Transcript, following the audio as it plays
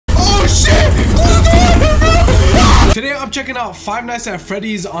I'm checking out Five Nights at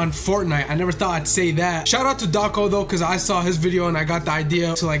Freddy's on Fortnite. I never thought I'd say that. Shout out to Daco though, because I saw his video and I got the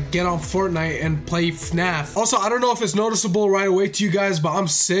idea to like get on Fortnite and play Fnaf. Also, I don't know if it's noticeable right away to you guys, but I'm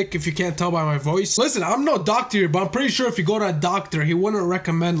sick if you can't tell by my voice. Listen, I'm no doctor here, but I'm pretty sure if you go to a doctor, he wouldn't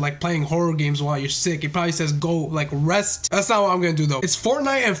recommend like playing horror games while you're sick. He probably says go like rest. That's not what I'm gonna do though. It's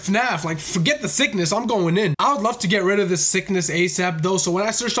Fortnite and Fnaf. Like forget the sickness, I'm going in. I would love to get rid of this sickness ASAP though. So when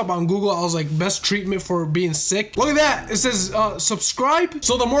I searched up on Google, I was like best treatment for being sick. Look at that. It says subscribe.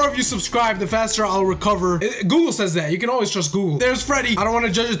 So the more of you subscribe, the faster I'll recover. Google says that. You can always trust Google. There's Freddy. I don't want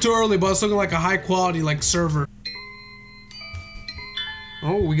to judge it too early, but it's looking like a high quality like server.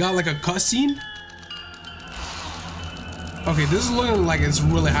 Oh, we got like a cutscene. Okay, this is looking like it's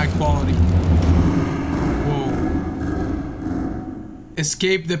really high quality. Whoa.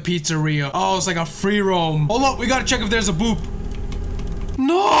 Escape the pizzeria. Oh, it's like a free roam. Hold up, we gotta check if there's a boop.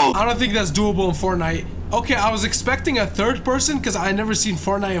 No! I don't think that's doable in Fortnite. Okay, I was expecting a third person because I never seen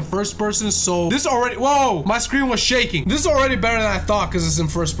Fortnite in first person, so this already— whoa! My screen was shaking. This is already better than I thought because it's in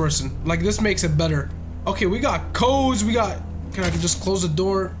first person. Like, this makes it better. Okay, we got codes, we got— okay, I can just close the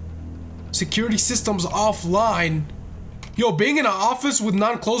door. Security systems offline. Yo, being in an office with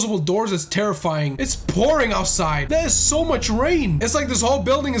non-closable doors is terrifying. It's pouring outside. There is so much rain. It's like this whole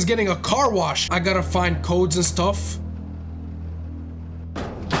building is getting a car wash. I gotta find codes and stuff.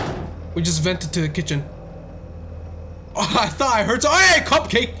 We just vented to the kitchen. Oh, I thought I heard— oh, hey,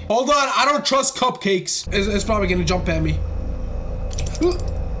 cupcake! Hold on, I don't trust cupcakes. It's probably gonna jump at me.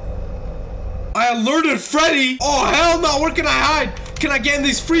 I alerted Freddy! Oh, hell no, where can I hide? Can I get in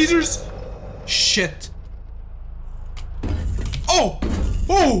these freezers? Shit. Oh!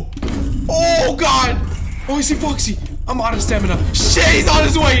 Oh! Oh, God! Oh, I see Foxy. I'm out of stamina. Shit, he's on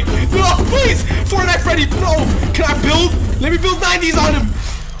his way! No, please! Fortnite Freddy, no! Can I build? Let me build 90s on him!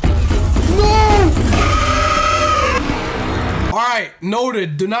 No! Alright,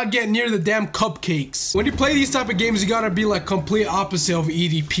 noted. Do not get near the damn cupcakes. When you play these type of games, you gotta be like complete opposite of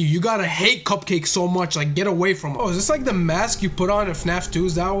EDP. You gotta hate cupcakes so much, like get away from them. Oh, is this like the mask you put on in FNAF 2?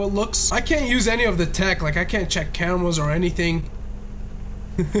 Is that how it looks? I can't use any of the tech. Like I can't check cameras or anything.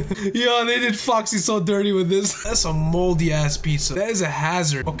 Yo, they did Foxy so dirty with this. That's a moldy ass pizza. That is a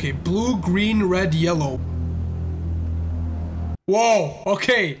hazard. Okay, blue, green, red, yellow. Whoa,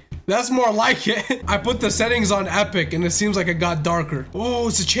 okay. That's more like it. I put the settings on epic and it seems like it got darker. Oh,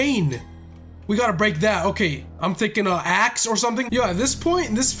 it's a chain. We gotta break that. Okay, I'm thinking an axe or something. Yo, at this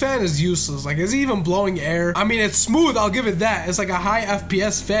point, this fan is useless. Like, is it even blowing air? I mean, it's smooth, I'll give it that. It's like a high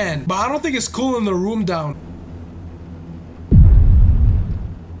FPS fan, but I don't think it's cooling the room down.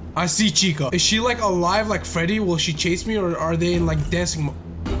 I see Chica. Is she like alive like Freddy? Will she chase me or are they in like dancing mode?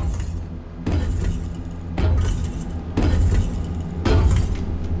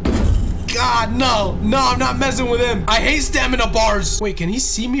 God, no, I'm not messing with him. I hate stamina bars. Wait, can he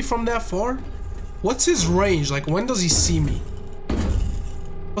see me from that far? What's his range? Like, when does he see me?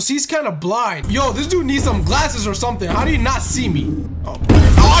 Oh, see, he's kind of blind. Yo, this dude needs some glasses or something. How do you not see me?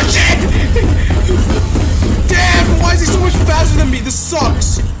 Oh shit! Damn, why is he so much faster than me? This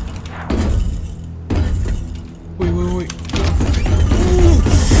sucks. Wait.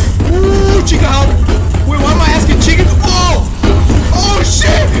 Ooh, Chica, help. Wait, why am I asking Chica? Oh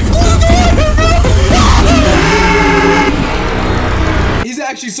shit! He's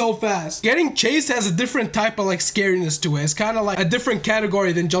actually so fast. Getting chased has a different type of like scariness to it. It's kind of like a different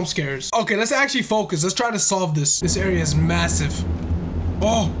category than jump scares. Okay, let's actually focus. Let's try to solve this. This area is massive.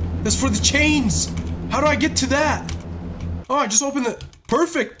 Oh, that's for the chains. How do I get to that? Oh, I just opened it.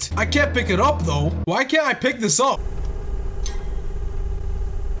 Perfect. I can't pick it up though. Why can't I pick this up?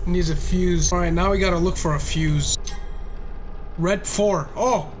 It needs a fuse. All right, now we gotta look for a fuse. Red 4.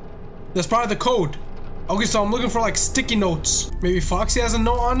 Oh, that's probably the code. Okay, so I'm looking for like sticky notes. Maybe Foxy has a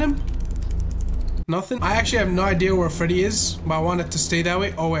note on him? Nothing? I actually have no idea where Freddy is, but I want it to stay that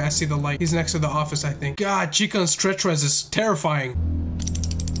way. Oh wait, I see the light. He's next to the office, I think. God, Chica and stretch res is terrifying.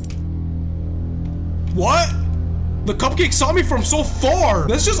 What? The cupcake saw me from so far.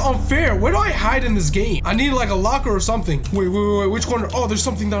 That's just unfair. Where do I hide in this game? I need like a locker or something. Wait, which corner? Oh, there's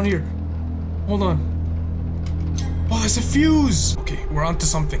something down here. Hold on. Oh, there's a fuse. Okay, we're onto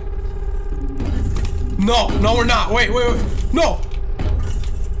something. No, we're not. Wait. No.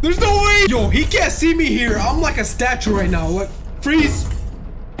 There's no way. Yo, he can't see me here. I'm like a statue right now. What? Freeze.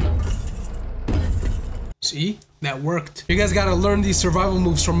 See? That worked. You guys gotta learn these survival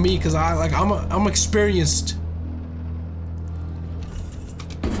moves from me because I'm experienced.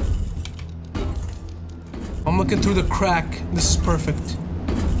 I'm looking through the crack. This is perfect.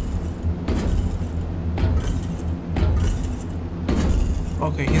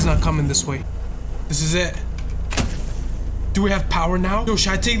 Okay, he's not coming this way. This is it. Do we have power now? Yo,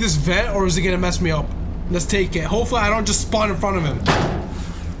 should I take this vent or is it gonna mess me up? Let's take it. Hopefully I don't just spawn in front of him.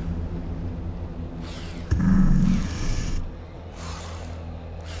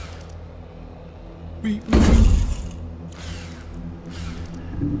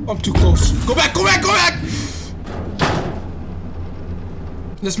 I'm too close. Go back, go back, go back!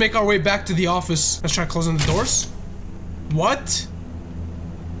 Let's make our way back to the office. Let's try closing the doors. What?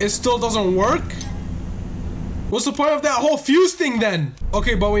 It still doesn't work? What's the point of that whole fuse thing then?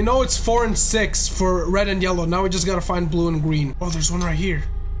 Okay, but we know it's 4 and 6 for red and yellow. Now we just gotta find blue and green. Oh, there's one right here.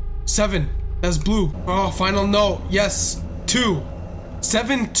 7. That's blue. Oh, final note. Yes. 2.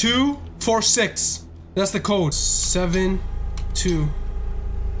 7, 2, 4, 6. That's the code. 7, 2,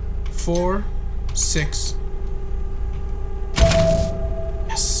 4, 6.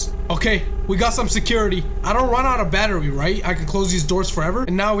 Yes. Okay, we got some security. I don't run out of battery, right? I can close these doors forever.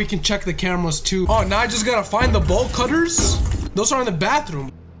 And now we can check the cameras too. Oh, now I just gotta find the bolt cutters. Those are in the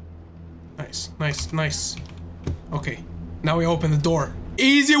bathroom. Nice, nice, nice. Okay, now we open the door.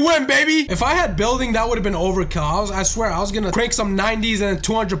 Easy win, baby. If I had building, that would have been overkill. I swear, I was gonna crank some 90s and then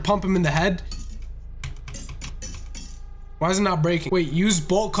 200 pump him in the head. Why is it not breaking? Wait, use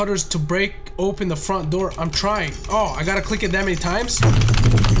bolt cutters to break open the front door. I'm trying. Oh, I gotta click it that many times?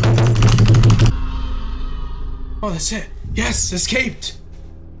 Oh, that's it. Yes, escaped.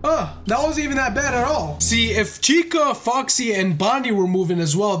 That wasn't even that bad at all. See, if Chica, Foxy, and Bonnie were moving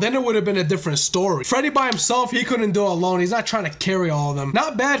as well, then it would have been a different story. Freddy by himself, he couldn't do it alone. He's not trying to carry all of them.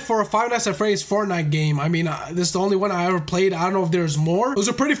 Not bad for a Five Nights at Freddy's Fortnite game. I mean, this is the only one I ever played. I don't know if there's more. It was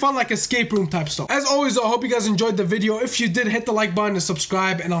a pretty fun, like, escape room type stuff. As always, I hope you guys enjoyed the video. If you did, hit the like button and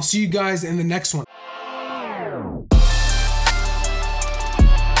subscribe, and I'll see you guys in the next one.